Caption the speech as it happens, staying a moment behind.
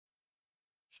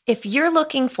If you're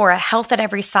looking for a health at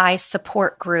every size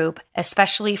support group,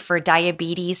 especially for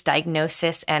diabetes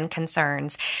diagnosis and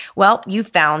concerns, well, you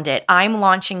found it. I'm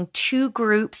launching 2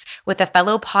 groups with a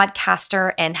fellow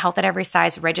podcaster and health at every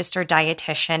size registered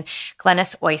dietitian,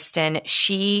 Glennis Oyston.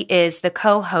 She is the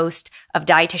co-host of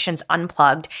Dietitians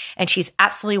Unplugged, and she's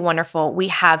absolutely wonderful. We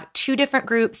have 2 different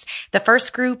groups. The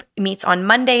first group meets on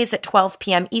Mondays at 12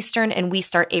 p.m. Eastern, and we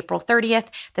start April 30th.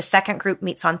 The second group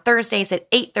meets on Thursdays at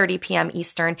 8:30 p.m.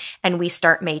 Eastern, and we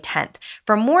start May 10th.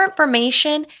 For more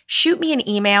information, shoot me an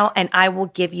email and I will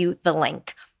give you the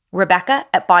link.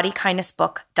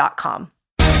 Rebecca@bodykindnessbook.com.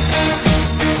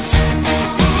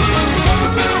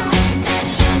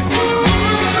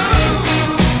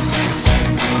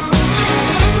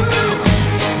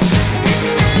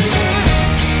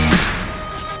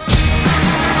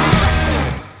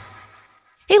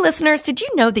 Hey listeners, did you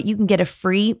know that you can get a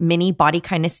free mini Body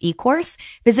Kindness e-course?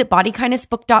 Visit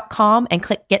bodykindnessbook.com and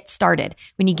click Get Started.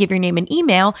 When you give your name and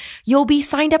email, you'll be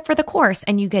signed up for the course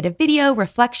and you get a video,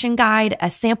 reflection guide, a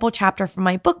sample chapter from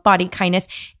my book, Body Kindness,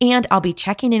 and I'll be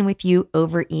checking in with you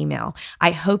over email.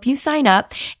 I hope you sign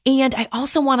up. And I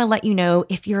also want to let you know,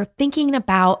 if you're thinking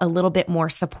about a little bit more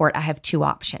support, I have 2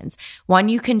 options. One,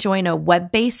 you can join a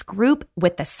web-based group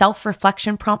with the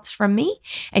self-reflection prompts from me,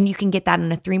 and you can get that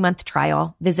in a 3-month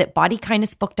trial. Visit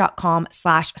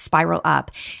bodykindnessbook.com/spiral up.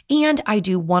 And I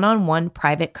do one-on-one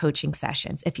private coaching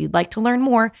sessions. If you'd like to learn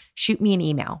more, shoot me an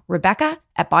email,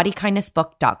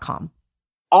 Rebecca@bodykindnessbook.com.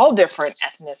 All different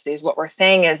ethnicities. What we're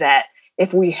saying is that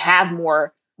if we have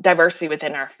more diversity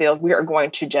within our field, we are going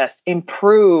to just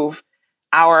improve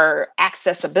our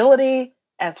accessibility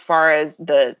as far as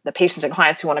the patients and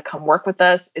clients who want to come work with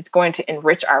us. It's going to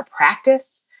enrich our practice.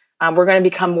 We're going to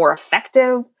become more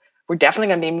effective. We're definitely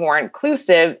going to be more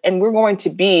inclusive, and we're going to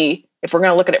be, if we're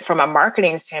going to look at it from a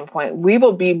marketing standpoint, we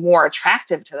will be more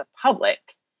attractive to the public,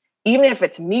 even if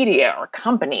it's media or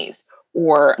companies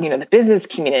or, the business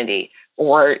community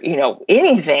or,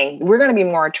 anything. We're going to be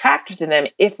more attractive to them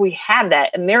if we have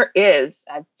that. And I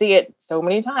see it so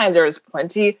many times, there is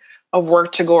plenty of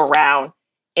work to go around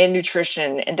in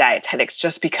nutrition and dietetics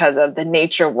just because of the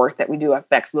nature of work that we do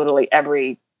affects literally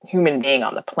every human being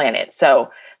on the planet.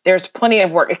 So there's plenty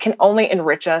of work. It can only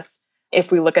enrich us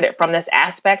if we look at it from this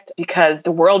aspect, because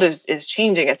the world is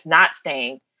changing. It's not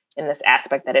staying in this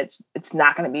aspect that it's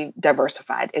not going to be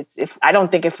diversified. I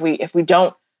don't think if we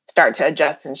don't start to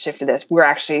adjust and shift to this, we're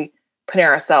actually putting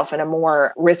ourselves in a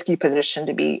more risky position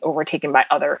to be overtaken by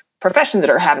other professions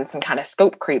that are having some kind of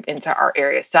scope creep into our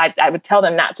area. So I would tell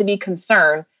them not to be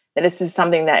concerned that this is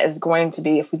something that is going to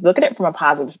be, if we look at it from a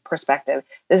positive perspective,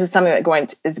 this is something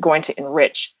that is going to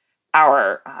enrich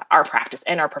our practice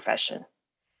and our profession.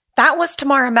 That was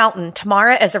Tamara Melton.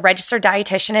 Tamara is a registered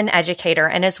dietitian and educator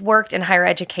and has worked in higher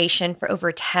education for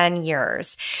over 10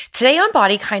 years. Today on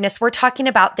Body Kindness, we're talking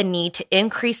about the need to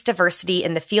increase diversity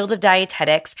in the field of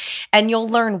dietetics, and you'll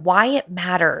learn why it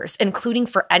matters, including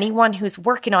for anyone who's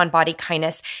working on body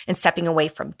kindness and stepping away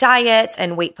from diets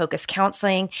and weight-focused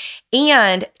counseling.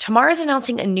 And Tamara's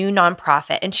announcing a new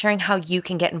nonprofit and sharing how you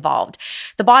can get involved.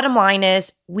 The bottom line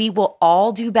is, we will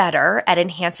all do better at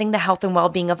enhancing the health and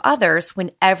well-being of others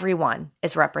when everyone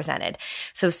is represented.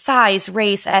 So size,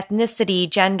 race, ethnicity,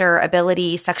 gender,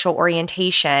 ability, sexual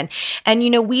orientation. And,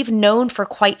 we've known for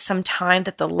quite some time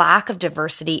that the lack of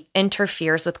diversity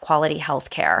interferes with quality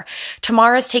healthcare.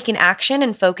 Tamara's taking action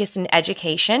and focused in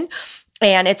education.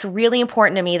 And it's really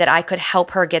important to me that I could help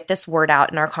her get this word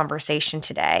out in our conversation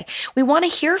today. We want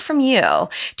to hear from you.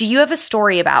 Do you have a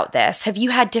story about this? Have you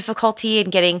had difficulty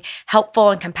in getting helpful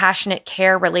and compassionate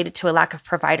care related to a lack of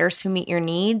providers who meet your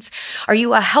needs? Are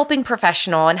you a helping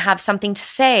professional and have something to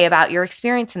say about your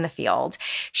experience in the field?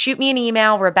 Shoot me an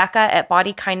email,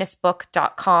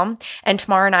 Rebecca@bodykindnessbook.com, and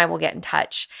Tamara and I will get in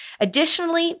touch.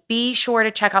 Additionally, be sure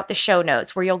to check out the show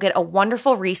notes where you'll get a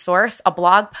wonderful resource, a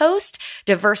blog post,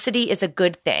 Diversity is a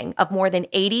Good Thing, of more than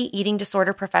 80 eating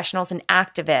disorder professionals and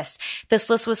activists. This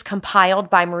list was compiled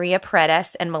by Maria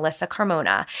Paredes and Melissa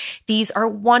Carmona. These are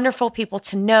wonderful people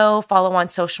to know, follow on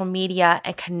social media,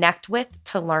 and connect with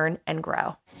to learn and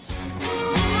grow.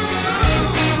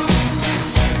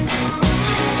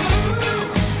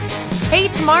 Hey,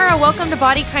 Tamara, welcome to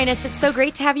Body Kindness. It's so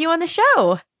great to have you on the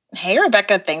show. Hey,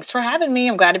 Rebecca, thanks for having me.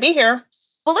 I'm glad to be here.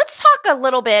 Well, let's talk a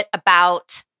little bit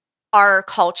about our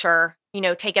culture,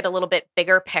 take it a little bit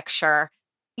bigger picture.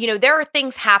 There are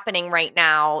things happening right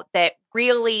now that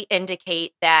really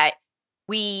indicate that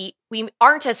we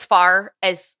aren't as far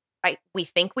as we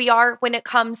think we are when it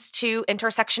comes to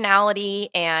intersectionality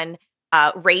and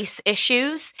race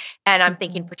issues. And I'm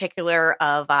thinking in particular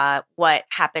of what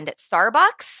happened at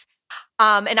Starbucks.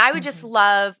 And I would just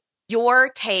love your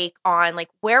take on like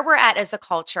where we're at as a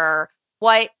culture,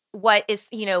 what is,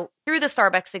 through the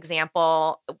Starbucks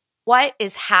example, what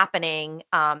is happening,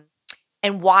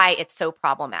 and why it's so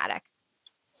problematic?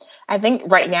 I think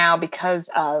right now, because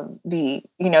of the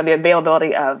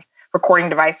availability of recording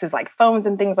devices like phones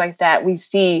and things like that, we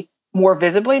see more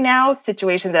visibly now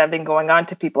situations that have been going on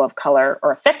to people of color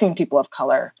or affecting people of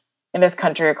color in this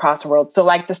country, across the world. So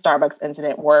like the Starbucks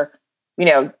incident where,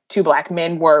 two Black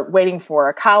men were waiting for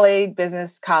a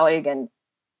business colleague, and,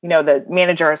 the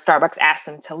manager of Starbucks asked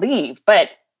them to leave. But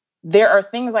there are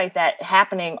things like that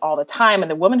happening all the time. And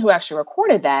the woman who actually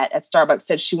recorded that at Starbucks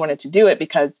said she wanted to do it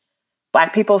because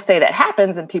Black people say that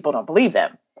happens and people don't believe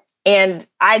them. And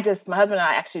my husband and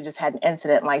I actually just had an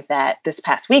incident like that this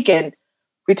past weekend.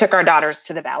 We took our daughters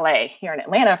to the ballet here in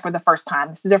Atlanta for the first time.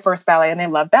 This is their first ballet and they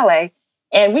love ballet.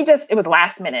 And it was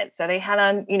last minute. So they had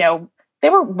on, they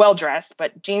were well dressed,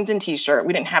 but jeans and t-shirt.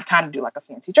 We didn't have time to do like a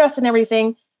fancy dress and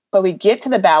everything. But we get to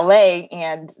the ballet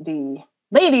and the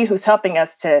lady who's helping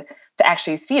us to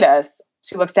actually seat us,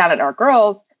 she looks down at our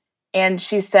girls and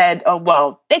she said, oh,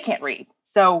 well, they can't read,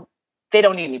 so they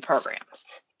don't need any programs.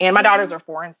 And my daughters are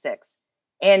 4 and 6.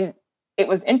 And it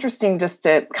was interesting just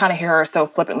to kind of hear her so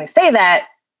flippantly say that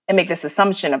and make this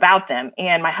assumption about them.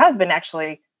 And my husband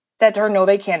actually said to her, no,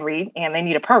 they can't read and they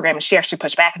need a program. And she actually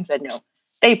pushed back and said, no,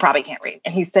 they probably can't read.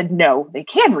 And he said, no, they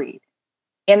can read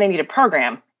and they need a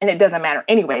program. And it doesn't matter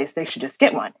anyways. They should just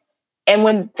get one. And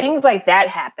when things like that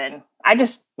happen, I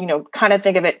just, kind of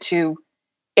think of it too,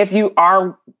 if you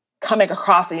are coming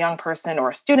across a young person or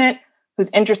a student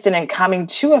who's interested in coming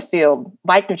to a field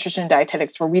like nutrition and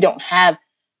dietetics where we don't have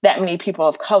that many people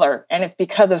of color, and if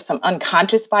because of some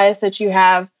unconscious bias that you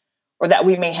have or that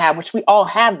we may have, which we all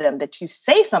have them, that you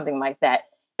say something like that,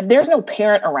 if there's no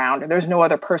parent around or there's no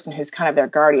other person who's kind of their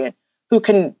guardian who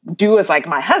can do as like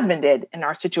my husband did in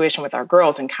our situation with our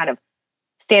girls and kind of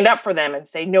stand up for them and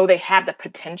say, no, they have the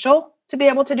potential to be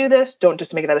able to do this. Don't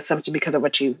just make that assumption because of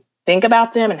what you think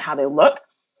about them and how they look.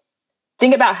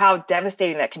 Think about how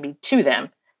devastating that can be to them.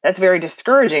 That's very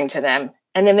discouraging to them.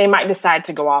 And then they might decide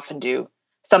to go off and do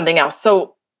something else.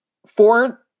 So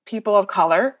for people of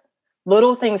color,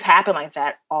 little things happen like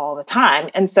that all the time.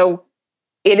 And so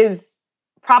it is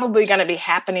probably going to be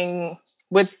happening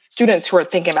with students who are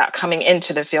thinking about coming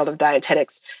into the field of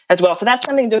dietetics as well. So that's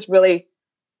something just really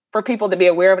for people to be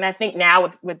aware of. And I think now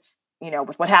with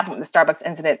what happened with the Starbucks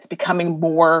incident, it's becoming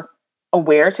more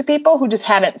aware to people who just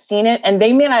haven't seen it, and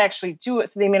they may not actually do it,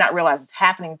 so they may not realize it's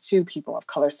happening to people of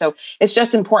color. So it's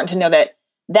just important to know that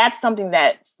that's something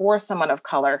that for someone of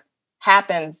color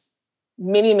happens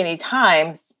many, many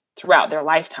times throughout their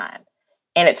lifetime,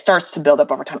 and it starts to build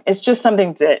up over time. It's just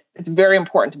something it's very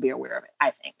important to be aware of it,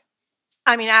 I think.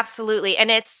 I mean, absolutely. And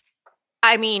it's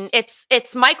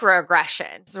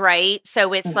microaggressions, right?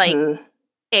 So it's like,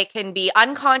 it can be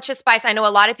unconscious bias. I know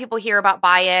a lot of people hear about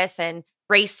bias and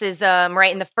racism,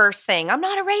 right? And the first thing, I'm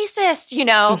not a racist,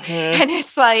 and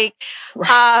it's like,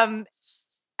 right.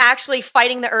 Actually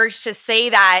fighting the urge to say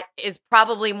that is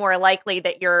probably more likely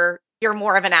that you're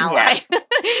more of an ally.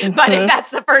 Yeah. But if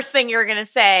that's the first thing you're going to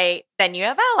say, then you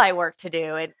have ally work to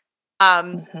do.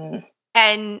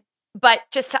 And, but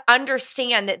just to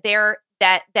understand that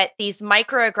that these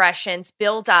microaggressions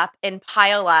build up and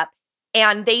pile up,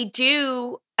 and they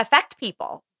do affect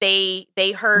people. They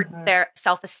hurt their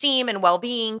self-esteem and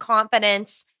well-being,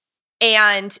 confidence.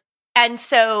 And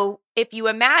so if you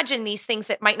imagine these things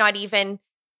that might not even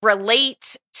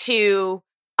relate to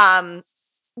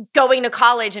going to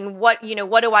college and what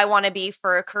do I want to be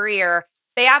for a career,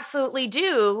 they absolutely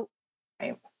do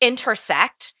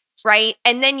intersect, right?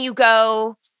 And then you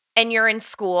go and you're in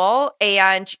school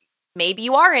and maybe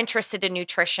you are interested in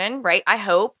nutrition, right? I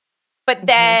hope. But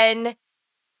then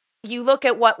you look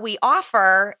at what we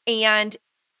offer, and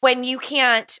when you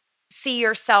can't see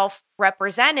yourself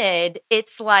represented,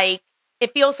 it's like,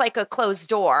 it feels like a closed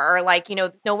door, or like,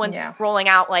 no one's rolling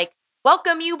out like,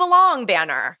 welcome, you belong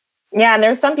banner. Yeah. And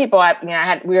there's some people,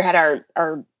 we had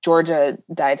our Georgia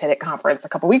dietetic conference a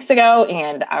couple weeks ago,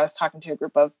 and I was talking to a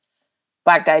group of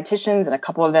Black dietitians, and a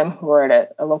couple of them who are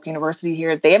at a local university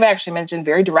here. They have actually mentioned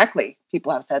very directly,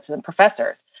 people have said to them,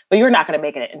 professors, but you're not going to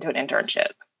make it into an internship.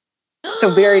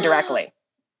 So very directly.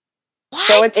 What?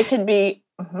 So it could be,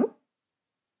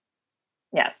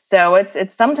 yes. So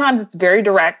it's sometimes it's very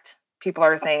direct. People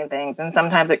are saying things, and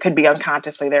sometimes it could be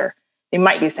unconsciously they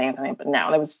might be saying something, but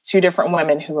no, there was 2 different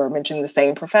women who were mentioning the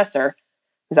same professor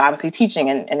who's obviously teaching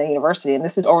in a university. And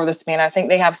this is over the span, I think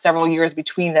they have several years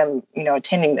between them,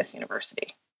 attending this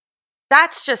university.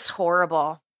 That's just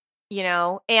horrible,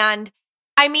 and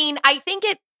I mean, I think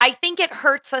it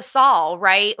hurts us all,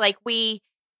 right? Like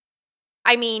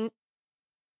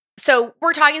So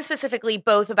we're talking specifically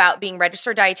both about being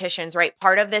registered dietitians, right?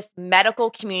 Part of this medical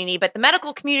community, but the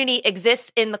medical community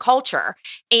exists in the culture.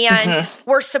 And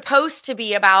we're supposed to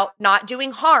be about not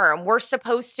doing harm. We're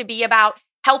supposed to be about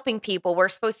helping people. We're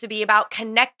supposed to be about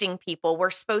connecting people.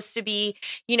 We're supposed to be,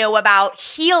 about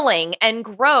healing and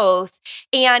growth.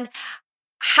 And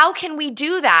how can we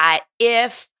do that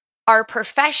if our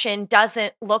profession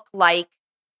doesn't look like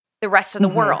the rest of the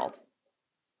world?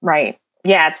 Right.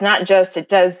 Yeah, it's not just, it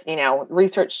does,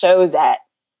 research shows that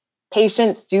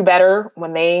patients do better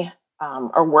when they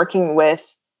are working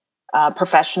with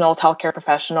professionals, healthcare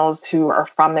professionals who are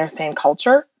from their same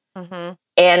culture. And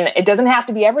it doesn't have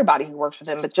to be everybody who works with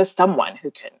them, but just someone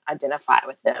who can identify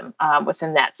with them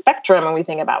within that spectrum. And we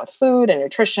think about with food and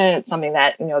nutrition, it's something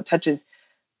that, touches,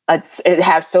 it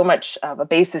has so much of a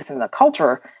basis in the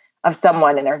culture of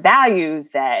someone and their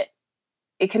values that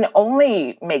it can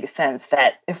only make sense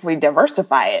that if we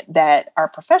diversify it, that our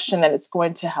profession, that it's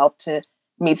going to help to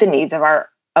meet the needs of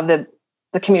the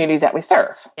communities that we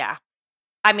serve. Yeah.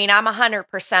 I mean, I'm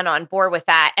 100% on board with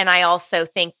that. And I also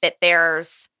think that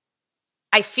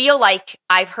I feel like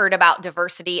I've heard about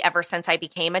diversity ever since I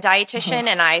became a dietitian.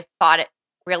 And I thought it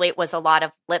was a lot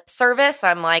of lip service.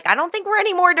 I'm like, I don't think we're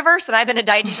any more diverse. And I've been a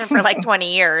dietitian for like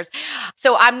 20 years.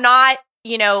 So I'm not,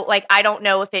 I don't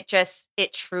know if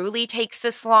it truly takes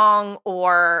this long,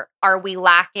 or are we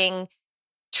lacking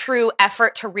true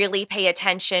effort to really pay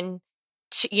attention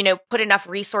to, put enough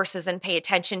resources and pay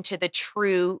attention to the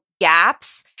true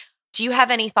gaps. Do you have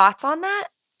any thoughts on that?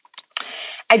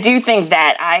 I do think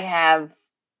that I have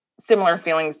similar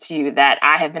feelings to you, that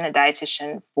I have been a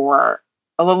dietitian for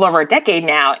a little over a decade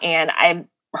now, and I've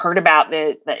heard about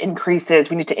the increases.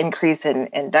 We need to increase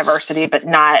in diversity, but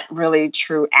not really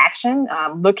true action.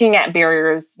 Looking at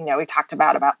barriers, we talked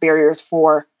about barriers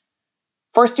for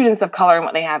students of color and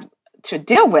what they have to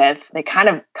deal with. They kind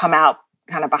of come out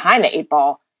kind of behind the eight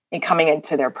ball in coming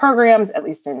into their programs, at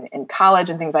least in college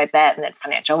and things like that, and then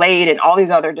financial aid and all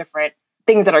these other different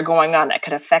things that are going on that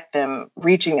could affect them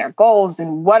reaching their goals.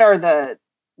 And what are the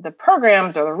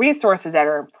programs or the resources that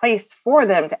are in place for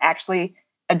them to actually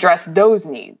address those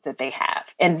needs that they have?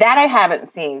 And that I haven't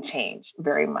seen change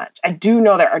very much. I do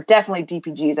know there are definitely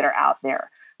DPGs that are out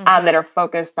there that are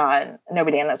focused on,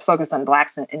 that's focused on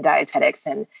Blacks in dietetics,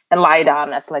 and LIDOM,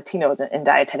 that's Latinos in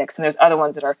dietetics. And there's other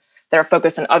ones that are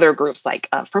focused on other groups, like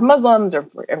for Muslims or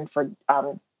for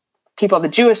people of the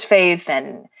Jewish faith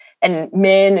and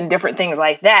men and different things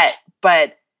like that.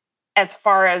 But as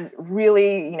far as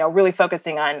really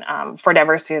focusing on for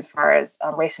diversity, as far as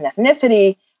race and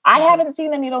ethnicity, I haven't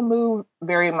seen the needle move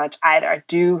very much either. I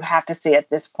do have to say at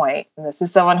this point, and this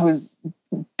is someone who's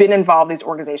been involved in these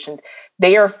organizations,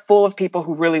 they are full of people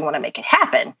who really want to make it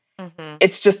happen.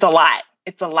 It's just a lot.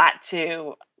 It's a lot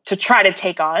to try to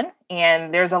take on.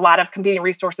 And there's a lot of competing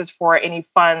resources for any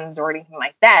funds or anything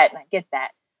like that. And I get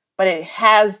that. But I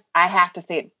have to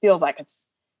say, it feels like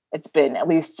it's been, at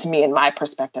least to me, in my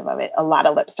perspective of it, a lot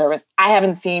of lip service. I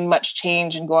haven't seen much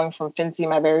change in going from FNCE,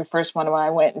 my very first one when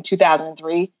I went in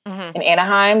 2003 in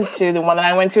Anaheim, to the one that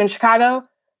I went to in Chicago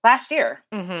last year.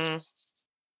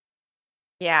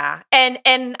 Yeah.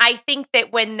 And I think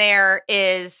that when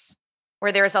there's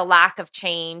a lack of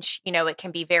change, it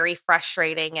can be very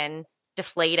frustrating and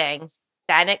deflating.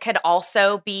 Then it could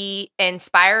also be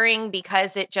inspiring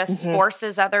because it just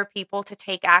forces other people to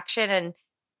take action and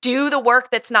do the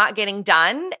work that's not getting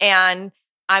done. And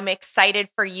I'm excited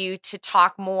for you to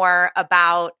talk more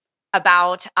about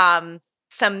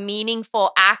some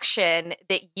meaningful action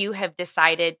that you have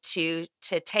decided to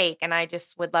take. And I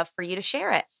just would love for you to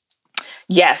share it.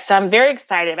 Yes, I'm very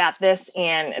excited about this.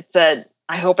 And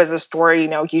I hope as a story,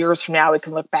 years from now, we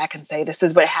can look back and say, this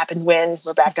is what happened when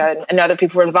Rebecca and other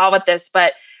people were involved with this.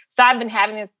 But so I've been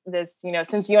having this,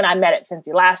 since you and I met at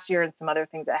FNCE last year, and some other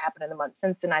things that happened in the month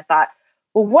since. And I thought,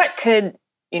 well, what could,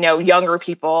 younger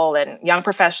people and young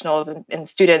professionals and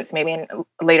students, maybe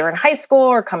later in high school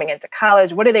or coming into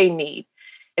college, what do they need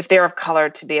if they're of color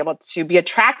to be able to be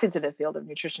attracted to the field of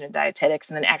nutrition and dietetics,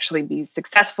 and then actually be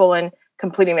successful in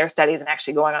completing their studies and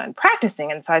actually going on and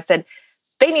practicing? And so I said,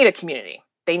 they need a community.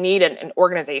 They need an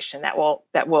organization that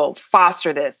will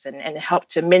foster this and help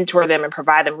to mentor them and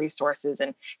provide them resources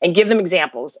and give them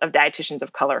examples of dietitians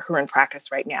of color who are in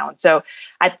practice right now. And so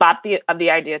I thought of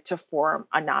the idea to form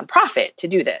a nonprofit to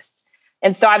do this.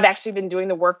 And so I've actually been doing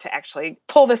the work to actually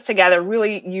pull this together,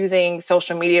 really using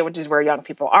social media, which is where young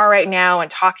people are right now, and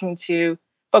talking to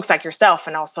folks like yourself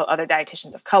and also other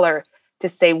dietitians of color to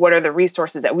say, what are the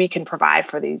resources that we can provide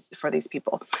for these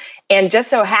people? And just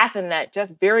so happened that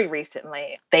just very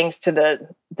recently, thanks to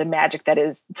the magic that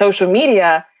is social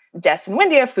media, Jess and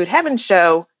Wendy of Food Heaven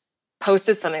Show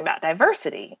posted something about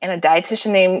diversity, and a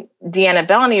dietitian named Deanna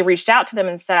Bellany reached out to them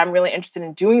and said, I'm really interested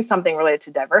in doing something related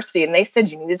to diversity. And they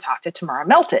said, you need to talk to Tamara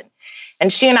Melton.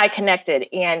 And she and I connected.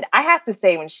 And I have to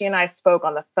say, when she and I spoke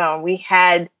on the phone,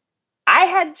 I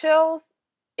had chills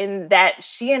in that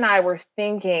she and I were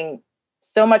thinking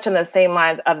so much on the same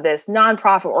lines of this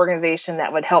nonprofit organization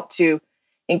that would help to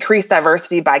increase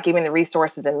diversity by giving the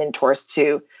resources and mentors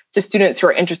to students who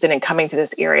are interested in coming to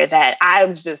this area, that I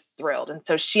was just thrilled. And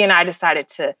so she and I decided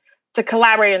to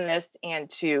collaborate in this and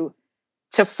to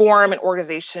form an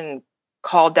organization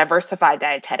called Diversify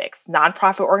Dietetics,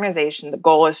 nonprofit organization. The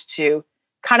goal is to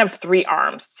kind of three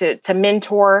arms: to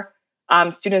mentor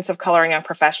students of color and young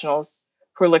professionals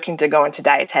who are looking to go into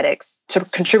dietetics, to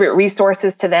contribute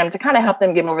resources to them, to kind of help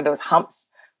them get over those humps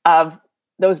of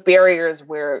those barriers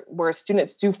where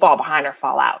students do fall behind or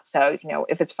fall out. So,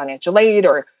 if it's financial aid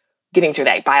or getting through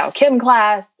that biochem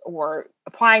class or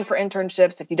applying for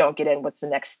internships, if you don't get in, what's the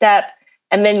next step?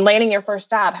 And then landing your first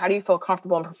job, how do you feel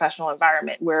comfortable in a professional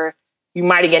environment where you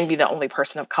might again be the only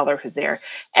person of color who's there?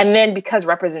 And then, because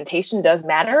representation does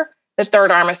matter, the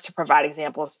third arm is to provide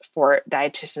examples for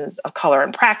dietitians of color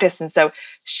in practice. And so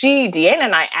Deanna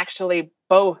and I actually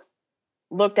both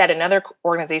looked at another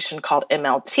organization called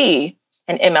MLT.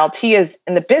 And MLT is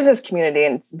in the business community,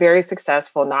 and it's a very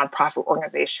successful nonprofit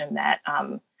organization that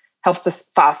helps to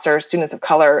foster students of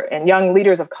color and young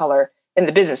leaders of color in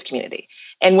the business community.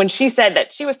 And when she said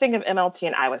that she was thinking of MLT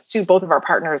and I was too, both of our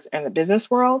partners in the business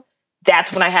world,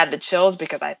 that's when I had the chills,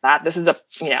 because I thought this is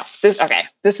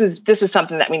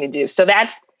something that we need to do. So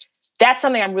that's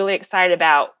something I'm really excited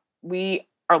about. We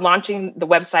are launching the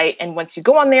website, and once you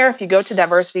go on there, if you go to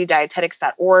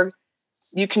diversitydietetics.org,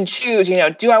 you can choose,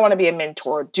 do I want to be a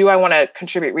mentor? Do I want to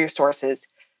contribute resources?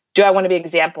 Do I want to be an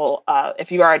example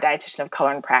if you are a dietitian of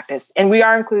color in practice? And we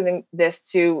are including this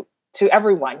to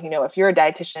everyone. If you're a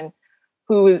dietitian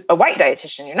who is a white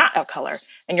dietitian, you're not of color,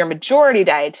 and you're a majority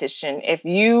dietitian, if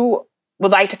you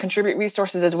would like to contribute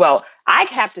resources as well. I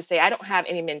have to say, I don't have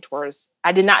any mentors.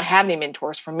 I did not have any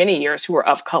mentors for many years who were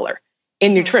of color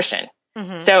in nutrition.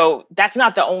 Mm-hmm. So that's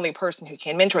not the only person who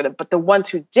can mentor them, but the ones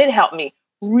who did help me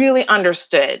really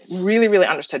understood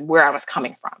where I was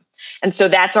coming from. And so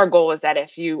that's our goal, is that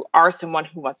if you are someone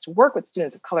who wants to work with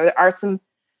students of color,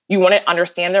 you want to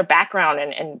understand their background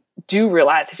and do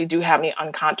realize if you do have any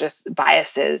unconscious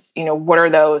biases, what are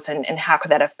those and how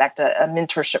could that affect a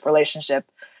mentorship relationship,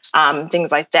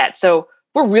 things like that. So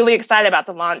we're really excited about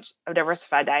the launch of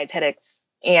Diversify Dietetics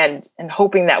and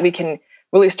hoping that we can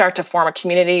really start to form a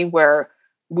community where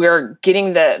we're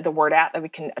getting the word out, that we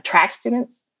can attract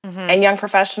students and young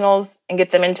professionals and get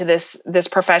them into this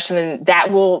profession. And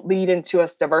that will lead into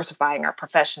us diversifying our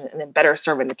profession and then better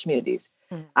serving the communities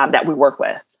that we work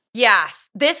with. Yes,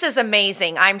 this is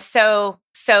amazing. I'm so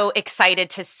excited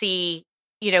to see,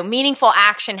 meaningful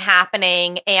action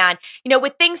happening and,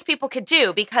 with things people could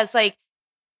do, because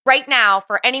right now,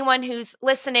 for anyone who's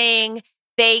listening,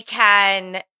 they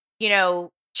can,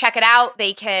 check it out.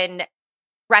 They can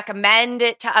recommend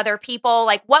it to other people.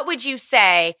 What would you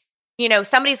say?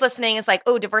 Somebody's listening is like,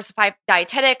 oh, Diversify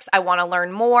Dietetics, I want to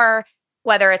learn more.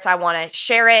 Whether it's I want to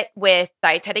share it with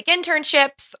dietetic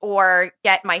internships or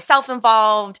get myself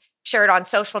involved, share it on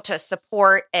social to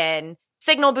support and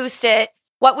signal boost it.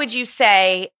 What would you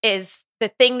say is the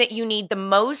thing that you need the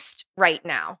most right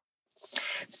now?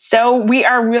 So we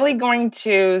are really going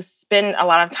to spend a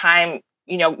lot of time,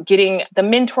 getting the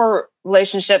mentor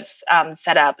relationships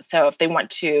set up. So if they want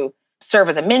to serve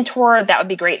as a mentor, that would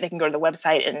be great. They can go to the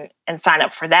website and sign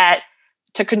up for that.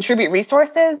 To contribute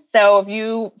resources. So if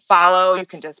you follow, you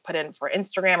can just put in for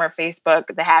Instagram or Facebook,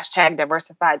 the hashtag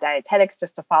Diversify Dietetics,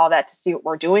 just to follow that to see what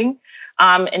we're doing,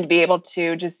 and to be able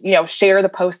to just, share the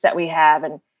posts that we have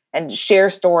and share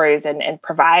stories and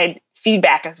provide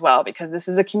feedback as well, because this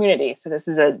is a community. So this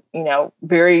is a,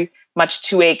 very much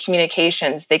two-way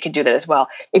communications. They could do that as well.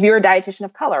 If you're a dietitian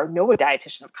of color, know a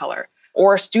dietitian of color,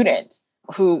 or a student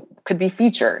who could be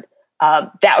featured,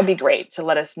 that would be great to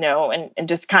let us know and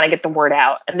just kind of get the word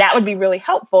out. And that would be really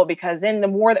helpful, because then the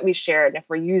more that we share it, and if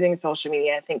we're using social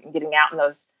media, I think, and getting out in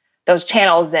those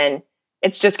channels, then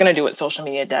it's just going to do what social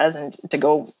media does, and to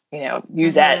go,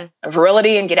 use that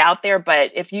virility and get out there.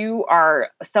 But if you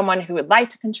are someone who would like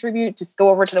to contribute, just go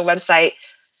over to the website,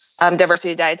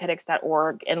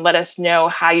 diversitydietetics.org, and let us know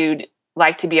how you'd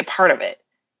like to be a part of it.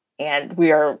 And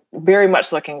we are very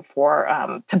much looking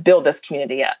for to build this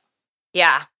community up.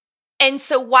 Yeah. And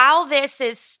so while this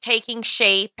is taking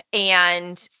shape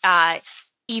and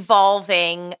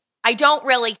evolving, I don't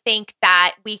really think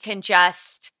that we can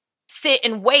just sit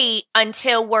and wait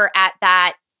until we're at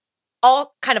that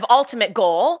kind of ultimate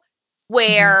goal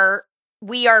where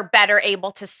we are better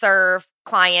able to serve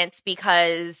clients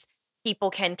because people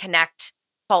can connect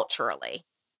culturally.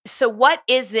 So what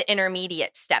is the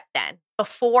intermediate step then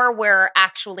before we're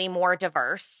actually more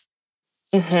diverse?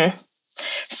 Mm-hmm.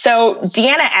 So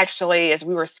Deanna actually, as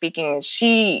we were speaking,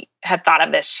 she had thought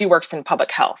of this. She works in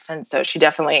public health. And so she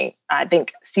definitely, I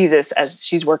think, sees this as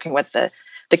she's working with the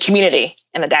community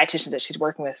and the dietitians that she's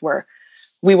working with, where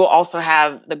we will also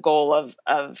have the goal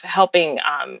of helping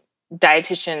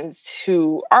dietitians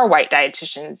who are white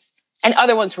dietitians and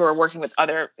other ones who are working with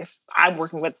other, if I'm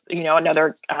working with,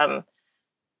 another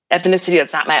ethnicity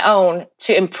that's not my own,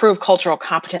 to improve cultural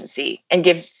competency and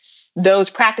give those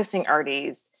practicing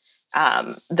RDs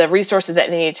the resources that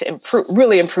they need to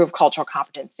really improve cultural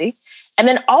competency. And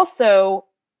then also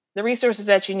the resources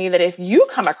that you need that if you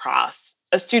come across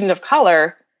a student of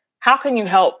color, how can you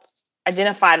help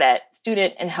identify that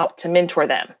student and help to mentor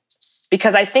them?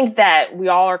 Because I think that we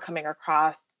all are coming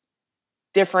across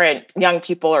different young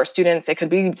people or students, it could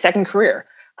be second career,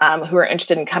 who are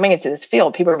interested in coming into this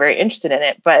field. People are very interested in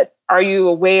it, but are you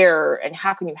aware and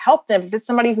how can you help them? If it's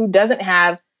somebody who doesn't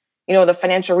have, the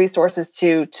financial resources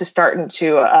to start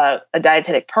into a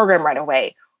dietetic program right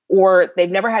away, or they've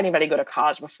never had anybody go to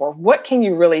college before, what can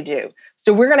you really do?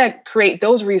 So we're going to create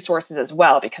those resources as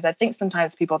well, because I think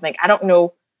sometimes people think, I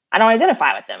don't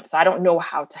identify with them, so I don't know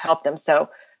how to help them. So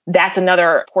that's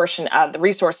another portion of the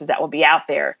resources that will be out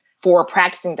there for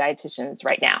practicing dietitians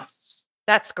right now.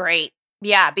 That's great.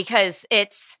 Yeah, because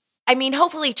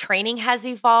hopefully training has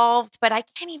evolved, but I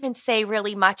can't even say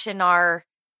really much in our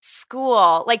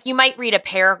school. Like you might read a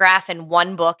paragraph in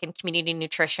one book in community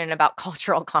nutrition about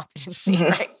cultural competency,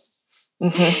 right?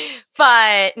 Mm-hmm.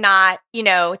 But not,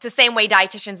 it's the same way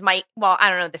dietitians might, well, I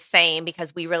don't know the same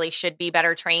because we really should be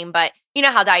better trained, but you know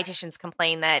how dietitians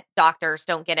complain that doctors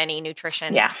don't get any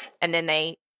nutrition and then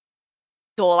they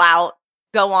dole out,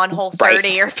 go on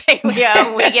Whole30 or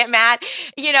Paleo, we get mad.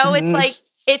 It's like,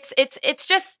 it's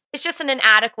just an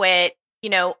inadequate,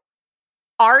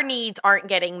 our needs aren't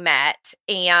getting met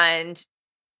and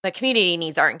the community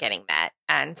needs aren't getting met.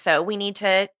 And so we need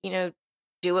to,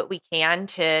 do what we can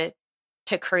to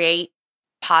create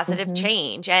positive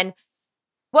change. And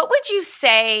what would you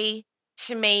say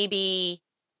to maybe,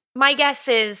 my guess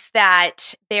is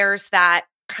that there's that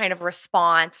kind of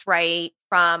response, right,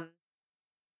 from,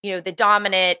 the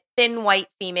dominant thin white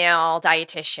female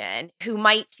dietitian who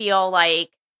might feel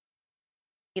like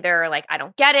either like, I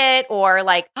don't get it, or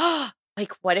like, oh,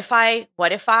 like, what if I,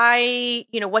 what's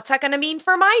that going to mean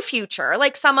for my future?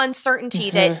 Like some uncertainty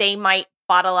that they might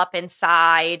bottle up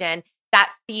inside, and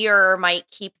that fear might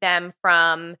keep them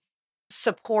from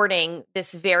supporting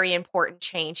this very important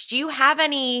change. Do you have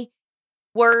any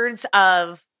words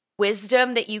of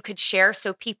wisdom that you could share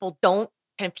so people don't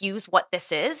confuse what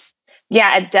this is? Yeah,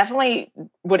 I definitely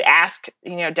would ask,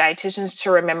 dietitians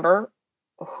to remember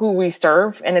who we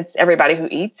serve, and it's everybody who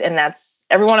eats, and that's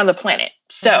everyone on the planet.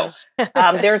 So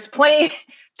there's plenty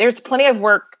of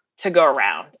work to go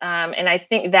around. And I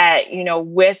think that, in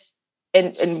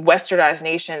westernized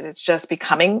nations, it's just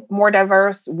becoming more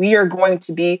diverse. We are going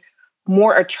to be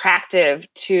more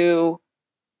attractive to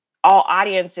all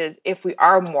audiences if we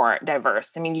are more diverse.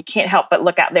 I mean, you can't help but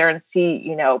look out there and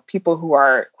see, people who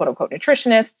are quote unquote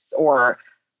nutritionists or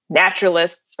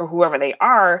naturalists or whoever they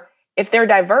are. If they're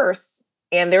diverse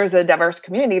and there's a diverse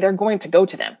community, they're going to go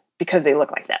to them because they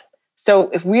look like them.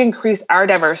 So if we increase our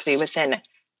diversity within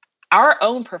our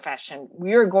own profession,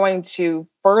 we are going to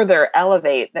further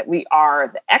elevate that we are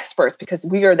the experts, because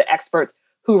we are the experts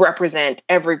who represent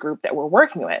every group that we're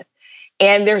working with.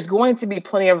 And there's going to be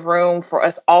plenty of room for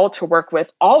us all to work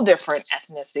with all different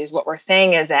ethnicities. What we're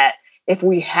saying is that if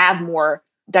we have more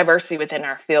diversity within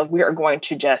our field, we are going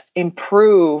to just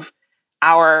improve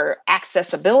our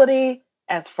accessibility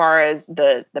as far as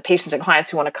the patients and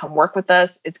clients who want to come work with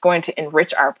us. It's going to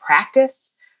enrich our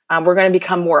practice. We're going to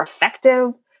become more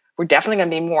effective. We're definitely going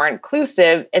to be more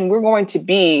inclusive. And we're going to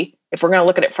be, if we're going to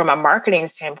look at it from a marketing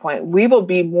standpoint, we will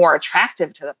be more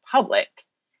attractive to the public,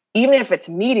 even if it's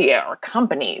media or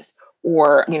companies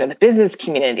or, the business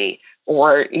community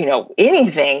or,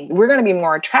 anything. We're going to be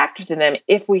more attractive to them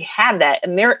if we have that.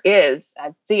 And I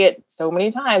see it so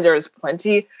many times, there is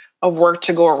plenty of work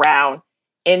to go around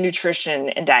in nutrition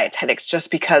and dietetics,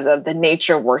 just because of the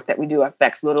nature of work that we do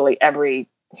affects literally every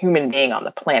human being on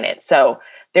the planet. So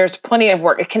there's plenty of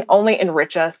work. It can only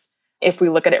enrich us if we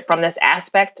look at it from this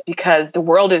aspect, because the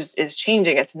world is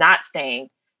changing. It's not staying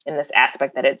in this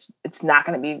aspect that it's not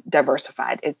going to be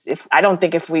diversified. I don't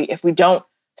think if we don't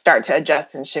start to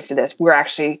adjust and shift to this, we're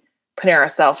actually putting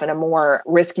ourselves in a more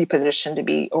risky position to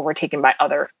be overtaken by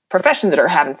other professions that are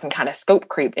having some kind of scope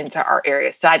creep into our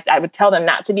area. So I would tell them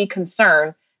not to be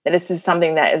concerned that this is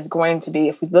something that is going to be,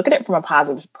 if we look at it from a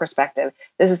positive perspective,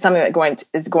 this is something that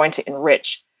is going to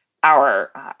enrich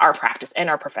our practice and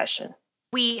our profession.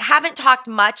 We haven't talked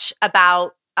much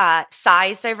about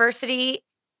size diversity,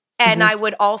 and I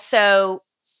would also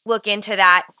look into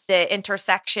that, the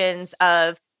intersections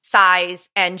of size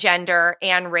and gender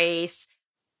and race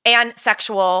and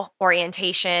sexual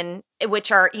orientation,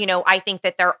 which are, I think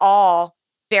that they're all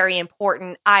very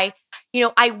important. I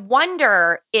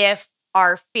wonder if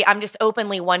I'm just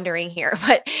openly wondering here,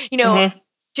 but,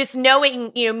 just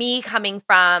knowing, me coming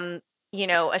from,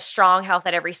 a strong health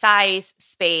at every size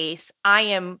space,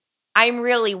 I'm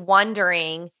really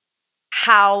wondering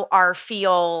how our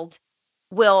field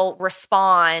will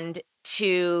respond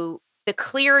to the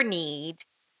clear need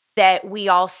that we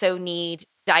also need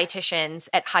dietitians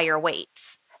at higher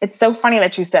weights. It's so funny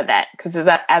that you said that, because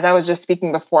as I was just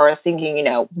speaking before, I was thinking,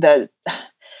 the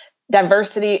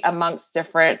diversity amongst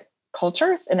different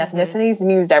cultures and ethnicities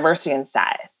means diversity in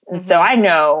size. And so I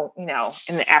know, in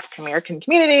the African American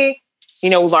community,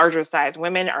 larger size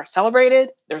women are celebrated.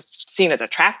 They're seen as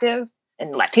attractive.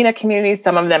 In Latina communities,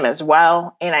 some of them as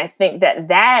well. And I think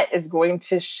that is going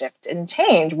to shift and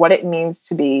change what it means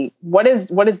to be, what is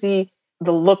the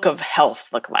look of health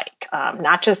look like?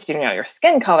 Not just, your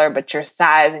skin color, but your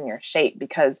size and your shape,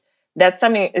 because that's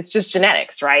something, it's just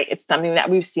genetics, right? It's something that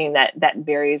we've seen that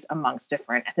varies amongst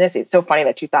different ethnicities. It's so funny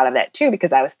that you thought of that too,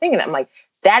 because I was thinking, I'm like,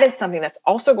 that is something that's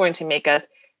also going to make us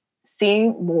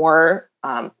seem more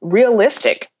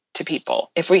realistic to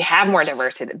people. If we have more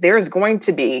diversity, there's going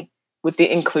to be, with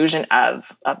the inclusion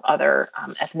of other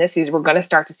ethnicities, we're going to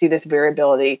start to see this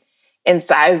variability in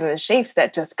size and shapes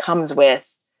that just comes with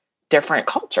different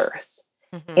cultures.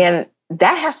 And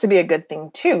that has to be a good thing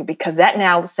too, because that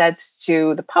now says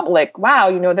to the public,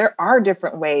 wow, there are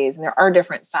different ways and there are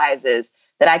different sizes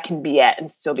that I can be at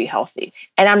and still be healthy.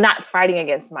 And I'm not fighting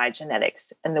against my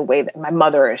genetics and the way that my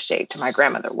mother is shaped, or my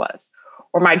grandmother was,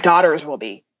 or my daughters will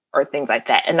be, or things like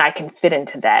that. And I can fit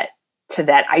into that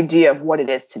idea of what it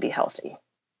is to be healthy.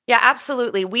 Yeah,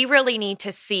 absolutely. We really need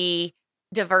to see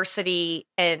diversity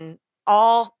in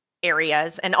all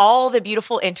areas and all the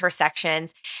beautiful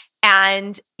intersections.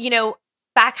 And,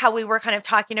 back how we were kind of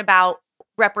talking about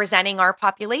representing our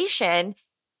population,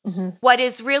 what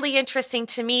is really interesting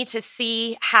to me to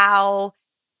see how,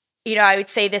 I would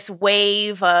say this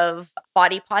wave of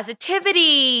body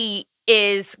positivity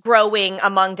is growing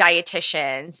among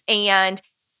dietitians. And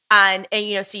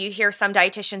so you hear some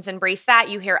dietitians embrace that.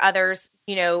 You hear others,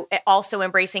 also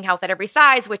embracing health at every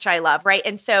size, which I love, right?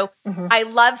 And so I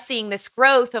love seeing this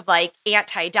growth of like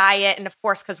anti-diet. And of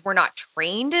course, because we're not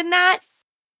trained in that,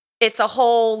 it's a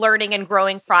whole learning and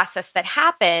growing process that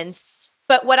happens.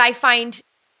 But what I find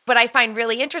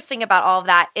really interesting about all of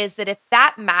that is that if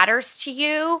that matters to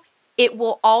you, it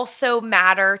will also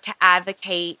matter to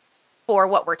advocate for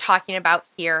what we're talking about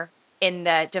here in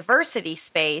the diversity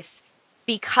space,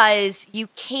 because you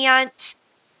can't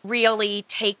really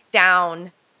take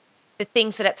down the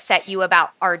things that upset you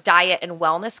about our diet and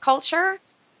wellness culture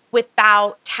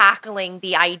without tackling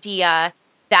the idea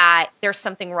that there's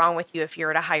something wrong with you if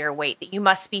you're at a higher weight, that you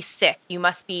must be sick, you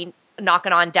must be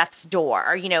knocking on death's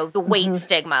door, the weight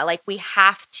stigma. Like, we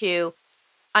have to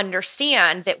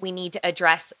understand that we need to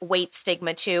address weight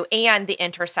stigma too, and the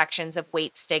intersections of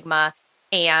weight stigma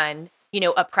and,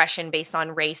 oppression based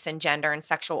on race and gender and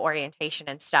sexual orientation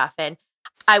and stuff. And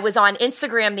I was on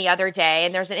Instagram the other day,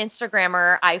 and there's an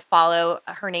Instagrammer I follow.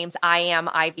 Her name's I Am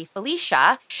Ivy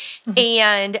Felicia.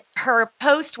 And her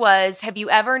post was, have you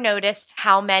ever noticed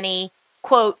how many,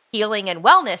 quote, healing and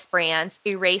wellness brands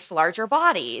erase larger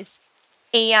bodies?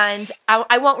 And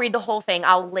I won't read the whole thing.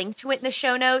 I'll link to it in the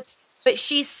show notes. But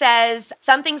she says,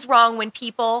 something's wrong when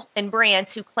people and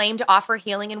brands who claim to offer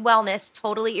healing and wellness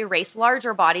totally erase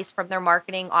larger bodies from their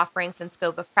marketing offerings and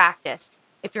scope of practice.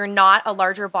 If you're not a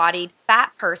larger bodied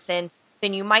fat person,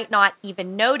 then you might not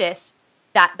even notice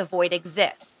that the void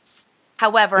exists.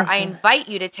 However, I invite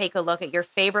you to take a look at your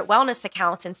favorite wellness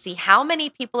accounts and see how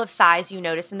many people of size you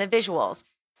notice in the visuals.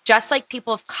 Just like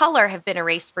people of color have been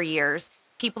erased for years,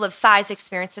 people of size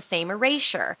experience the same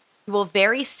erasure. You will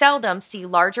very seldom see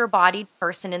larger bodied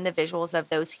person in the visuals of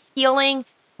those healing,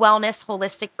 wellness,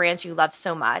 holistic brands you love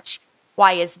so much.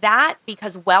 Why is that?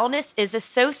 Because wellness is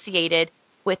associated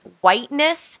with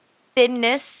whiteness,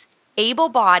 thinness, able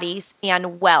bodies,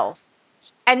 and wealth.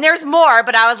 And there's more,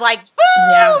 but I was like,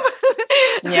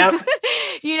 boom! Yep.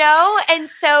 And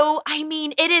so, I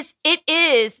mean,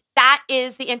 that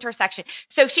is the intersection.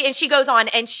 So she goes on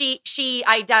and she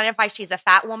identifies she's a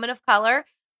fat woman of color.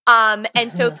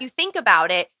 And so if you think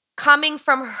about it, coming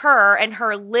from her and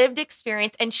her lived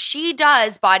experience, and she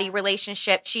does body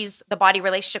relationship, she's the body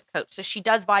relationship coach. So she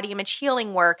does body image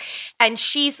healing work, and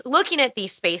she's looking at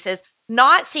these spaces,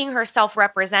 not seeing herself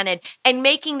represented, and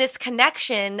making this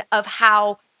connection of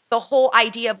how the whole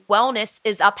idea of wellness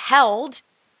is upheld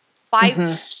by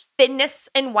thinness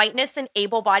and whiteness and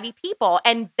able-bodied people.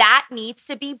 And that needs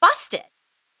to be busted.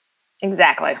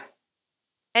 Exactly.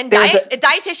 And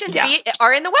dietitians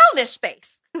are in the wellness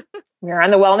space. We're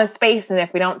in the wellness space. And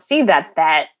if we don't see that's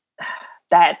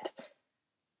a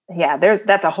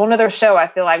whole nother show I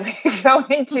feel like we could go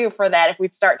into for that. If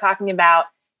we'd start talking about,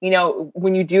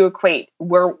 when you do equate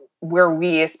where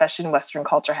we, especially in Western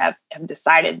culture, have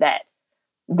decided that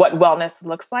what wellness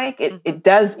looks like, it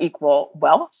does equal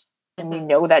wealth. And we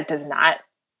know that does not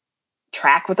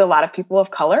track with a lot of people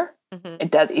of color.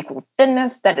 It does equal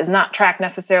thinness. That does not track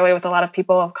necessarily with a lot of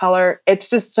people of color. It's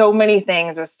just so many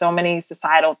things. There's so many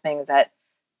societal things that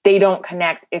they don't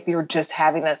connect if you're just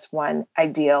having this one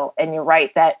ideal. And you're right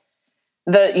that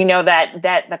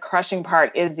the crushing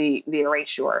part is the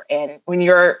erasure. And when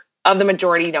you're of the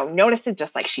majority, you don't notice it,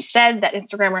 just like she said, that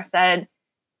Instagrammer said,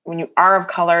 when you are of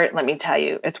color, let me tell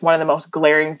you, it's one of the most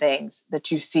glaring things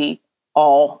that you see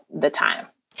all the time.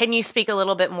 Can you speak a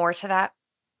little bit more to that?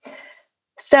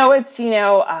 So it's,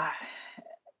 I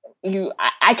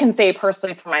can say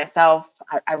personally for myself,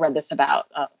 I read this about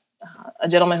a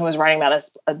gentleman who was writing about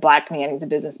this, a Black man, he's a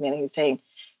businessman. He's saying,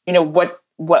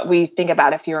 what we think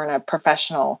about if you're in a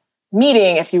professional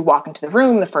meeting, if you walk into the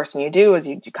room, the first thing you do is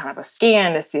you do kind of a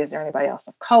scan to see, is there anybody else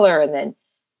of color? And then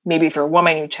maybe if you're a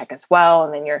woman, you check as well.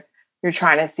 And then you're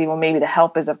trying to see, well, maybe the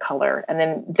help is of color. And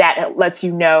then that lets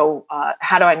you know,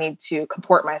 how do I need to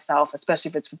comport myself, especially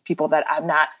if it's with people that I'm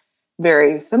not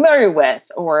very familiar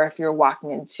with, or if you're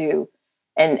walking into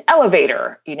an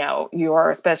elevator,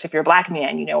 especially if you're a Black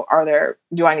man,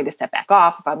 do I need to step back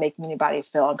off if I'm making anybody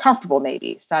feel uncomfortable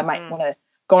maybe? So I might want to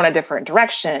go in a different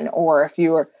direction. Or if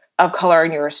you're of color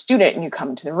and you're a student and you come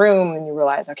into the room and you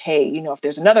realize, okay, if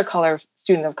there's another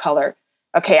student of color,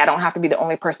 okay, I don't have to be the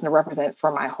only person to represent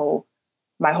for my whole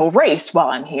race while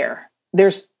I'm here.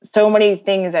 There's so many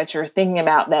things that you're thinking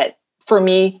about that for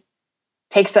me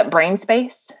takes up brain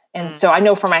space. And so I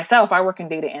know for myself, I work in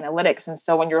data analytics. And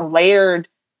so when you're layered,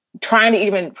 trying to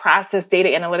even process data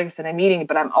analytics in a meeting,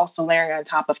 but I'm also layering on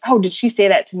top of, oh, did she say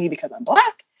that to me because I'm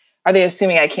Black? Are they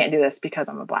assuming I can't do this because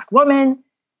I'm a Black woman?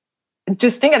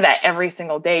 Just think of that every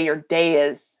single day. Your day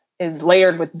is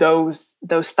layered with those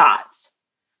thoughts.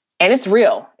 And it's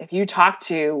real. If you talk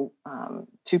to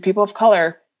people of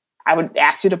color, I would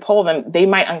ask you to poll them. They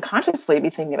might unconsciously be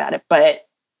thinking about it. But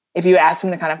if you ask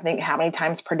them to kind of think, how many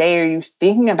times per day are you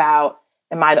thinking about,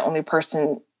 am I the only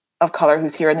person of color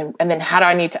who's here? And then how do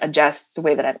I need to adjust the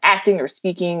way that I'm acting or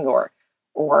speaking or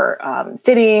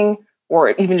sitting or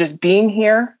even just being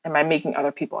here? Am I making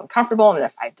other people uncomfortable? And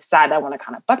if I decide I want to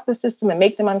kind of buck the system and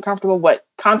make them uncomfortable, what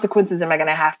consequences am I going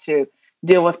to have to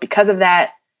deal with because of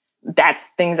that? That's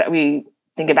things that we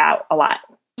think about a lot.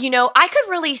 I could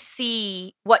really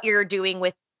see what you're doing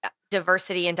with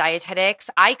diversity and dietetics.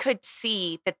 I could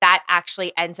see that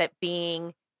actually ends up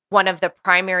being one of the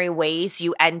primary ways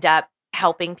you end up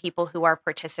helping people who are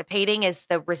participating is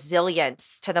the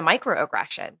resilience to the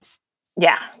microaggressions.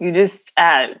 Yeah, you just,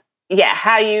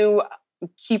 how you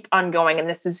keep on going. And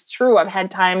this is true. I've had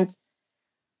times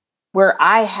where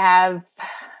I have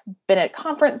been at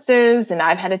conferences and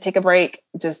I've had to take a break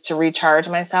just to recharge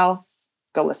myself,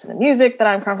 go listen to music that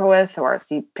I'm comfortable with, or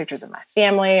see pictures of my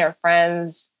family or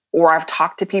friends. Or I've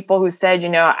talked to people who said,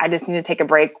 I just need to take a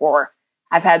break. Or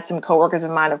I've had some coworkers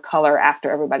of mine of color,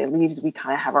 after everybody leaves, we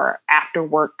kind of have our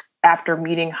after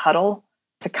meeting huddle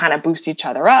to kind of boost each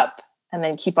other up and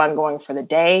then keep on going for the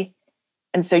day.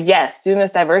 And so, yes, doing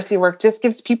this diversity work just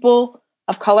gives people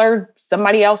of color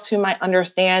somebody else who might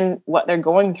understand what they're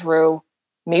going through.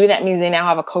 Maybe that means they now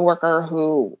have a coworker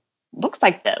who looks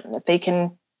like them, that they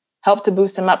can help to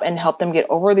boost them up and help them get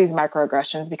over these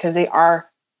microaggressions, because they are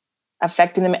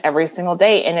affecting them every single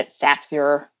day and it saps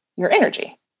your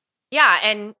energy. Yeah.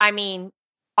 And I mean,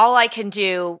 all I can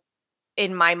do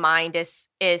in my mind is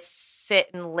sit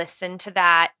and listen to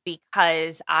that,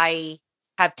 because I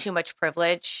have too much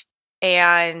privilege.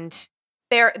 And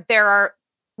there are,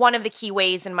 one of the key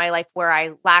ways in my life where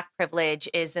I lack privilege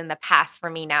is in the past for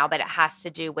me now, but it has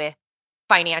to do with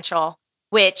financial,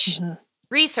 which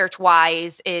research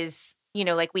wise is,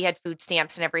 like we had food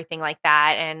stamps and everything like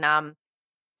that. And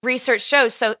research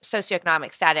shows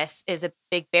socioeconomic status is a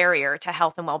big barrier to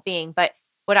health and well-being. But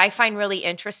what I find really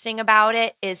interesting about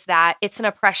it is that it's an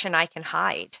oppression I can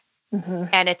hide.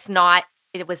 And it's not,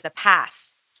 it was the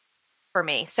past for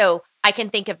me. So I can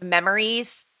think of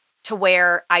memories to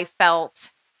where I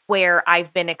felt where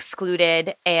I've been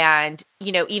excluded and,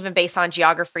 even based on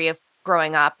geography of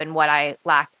growing up and what I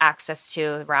lacked access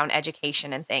to around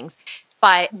education and things.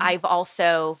 But I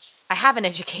have an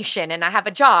education and I have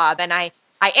a job and I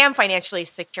am financially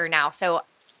secure now. So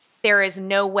there is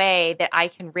no way that I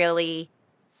can really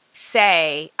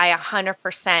say I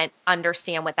 100%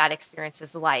 understand what that experience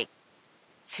is like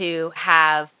to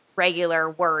have regular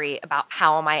worry about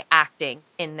how am I acting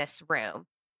in this room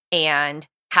and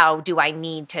how do I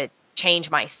need to change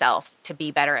myself to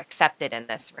be better accepted in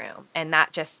this room. And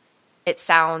that it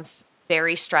sounds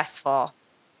very stressful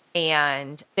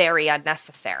and very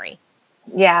unnecessary.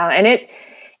 Yeah, and it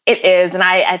is. And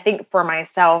I think for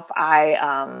myself,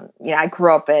 I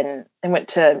grew up and went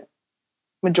to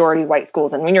majority white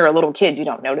schools. And when you're a little kid, you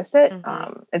don't notice it.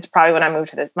 It's probably when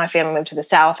my family moved to the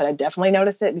South, and I definitely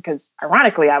noticed it because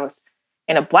ironically, I was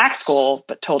in a Black school,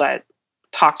 but told I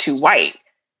talked too white.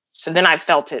 So then I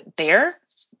felt it there.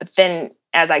 But then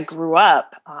as I grew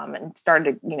up and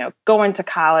started to, go into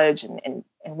college and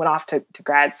went off to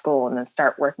grad school and then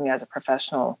start working as a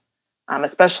professional,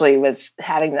 especially with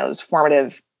having those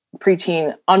formative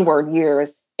preteen onward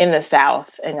years in the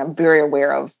South. And I'm very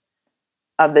aware of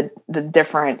the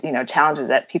different, challenges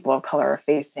that people of color are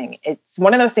facing. It's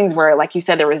one of those things where, like you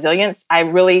said, the resilience, I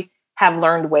really have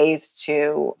learned ways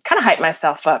to kind of hype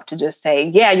myself up to just say,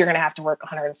 yeah, you're going to have to work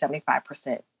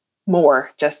 175%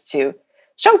 more just to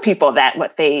show people that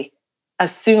what they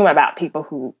assume about people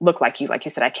who look like you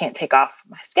said, I can't take off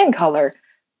my skin color,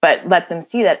 but let them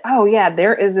see that, oh yeah,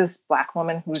 there is this Black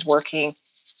woman who's working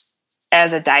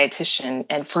as a dietitian.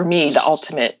 And for me, the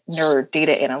ultimate nerd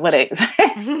data analytics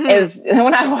is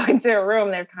when I walk into a room,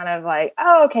 they're kind of like,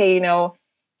 oh, okay,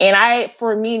 and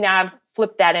for me now I've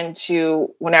flipped that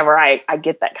into whenever I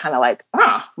get that kind of like,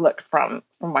 look from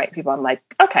white people, I'm like,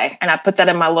 okay. And I put that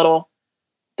in my little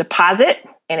deposit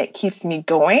and it keeps me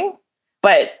going.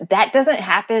 But that doesn't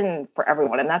happen for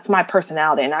everyone. And that's my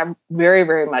personality. And I very,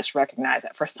 very much recognize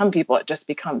that for some people, it just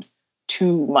becomes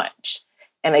too much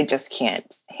and they just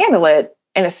can't handle it.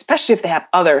 And especially if they have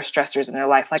other stressors in their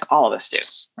life, like all of us do,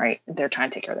 right? They're trying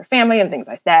to take care of their family and things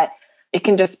like that. It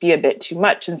can just be a bit too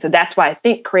much. And so that's why I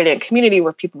think creating a community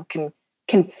where people can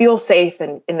feel safe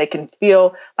and they can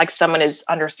feel like someone is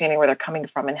understanding where they're coming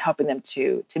from and helping them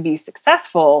to be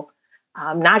successful.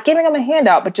 Not giving them a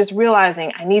handout, but just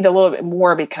realizing I need a little bit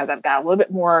more because I've got a little bit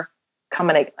more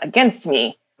coming against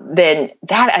me. Then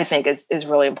that I think is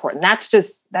really important. That's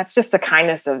just the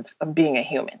kindness of being a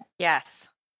human. Yes.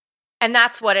 And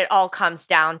that's what it all comes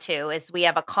down to is we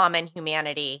have a common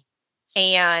humanity.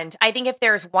 And I think if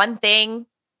there's one thing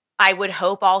I would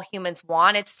hope all humans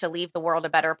want, it's to leave the world a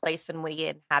better place than we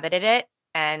inhabited it.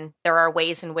 And there are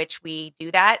ways in which we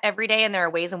do that every day. And there are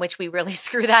ways in which we really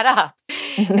screw that up.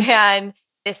 And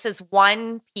this is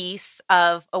one piece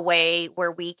of a way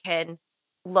where we can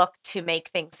look to make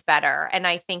things better. And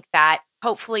I think that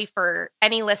hopefully for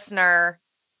any listener,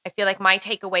 I feel like my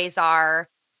takeaways are,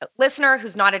 listener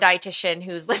who's not a dietitian,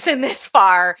 who's listened this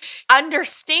far,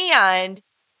 understand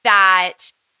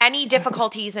that any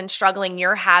difficulties and struggling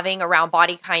you're having around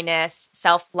body kindness,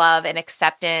 self-love and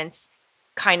acceptance,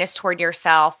 kindness toward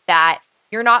yourself, that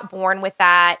you're not born with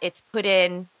that. It's put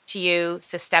in to you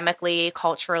systemically,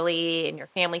 culturally, in your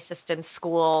family systems,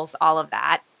 schools, all of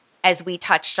that. As we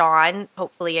touched on,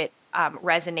 hopefully it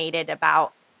resonated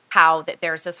about how that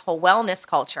there's this whole wellness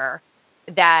culture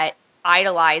that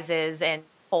idolizes and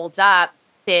holds up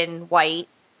thin white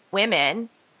women,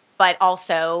 but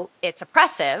also it's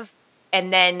oppressive.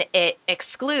 And then it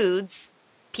excludes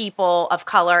people of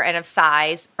color and of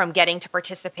size from getting to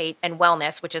participate in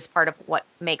wellness, which is part of what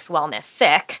makes wellness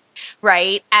sick,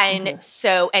 right? And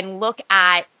and look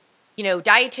at,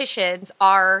 dietitians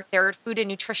they're food and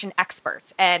nutrition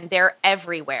experts, and they're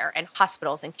everywhere in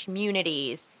hospitals and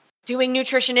communities doing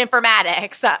nutrition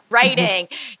informatics, writing,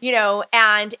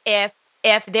 and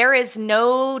if there is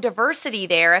no diversity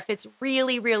there, if it's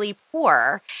really, really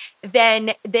poor,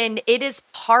 then it is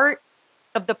part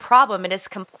of the problem. It is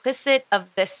complicit of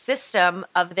this system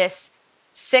of this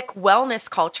sick wellness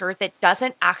culture that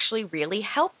doesn't actually really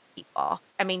help people.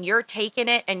 I mean, you're taking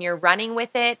it and you're running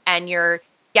with it and you're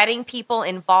getting people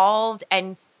involved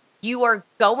and you are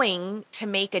going to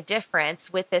make a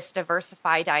difference with this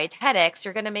Diversify Dietetics.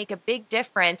 You're going to make a big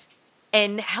difference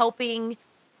in helping,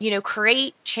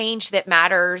 create change that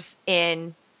matters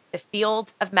in the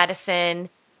field of medicine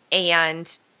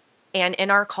and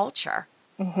in our culture.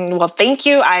 Well, thank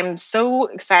you. I'm so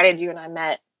excited you and I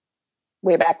met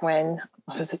way back when,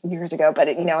 it was years ago, but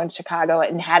in Chicago,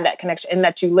 and had that connection and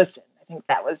that you listened. I think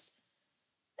that was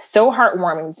so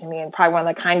heartwarming to me, and probably one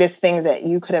of the kindest things that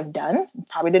you could have done.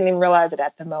 Probably didn't even realize it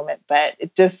at the moment, but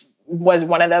it just was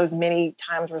one of those many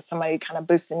times where somebody kind of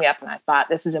boosted me up, and I thought,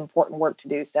 this is important work to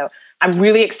do. So I'm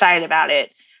really excited about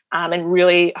it, and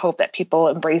really hope that people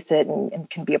embrace it and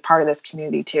can be a part of this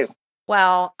community too.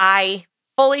 Well, I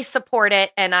fully support it,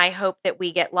 and I hope that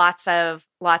we get lots of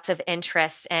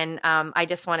interest. And I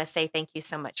just want to say thank you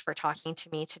so much for talking to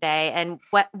me today. And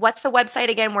what's the website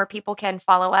again where people can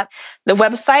follow up? The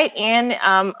website and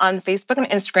on Facebook and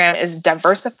Instagram is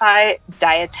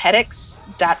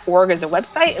diversifydietetics.org is a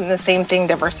website, and the same thing,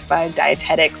 Diversify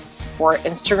Dietetics for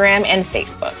Instagram and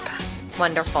Facebook.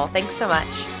 Wonderful. Thanks so much.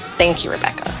 Thank you,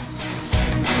 Rebecca.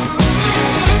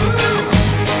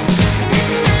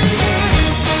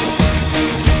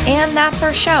 And that's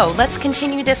our show. Let's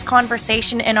continue this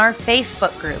conversation in our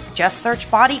Facebook group. Just search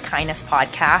Body Kindness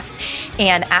Podcast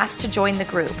and ask to join the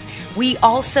group. We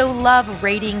also love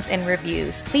ratings and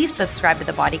reviews. Please subscribe to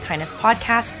the Body Kindness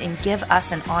Podcast and give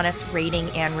us an honest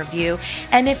rating and review.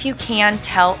 And if you can,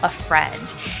 tell a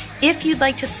friend. If you'd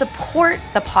like to support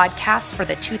the podcast for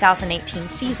the 2018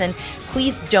 season,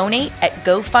 please donate at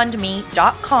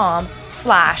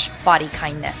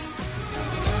gofundme.com/bodykindness.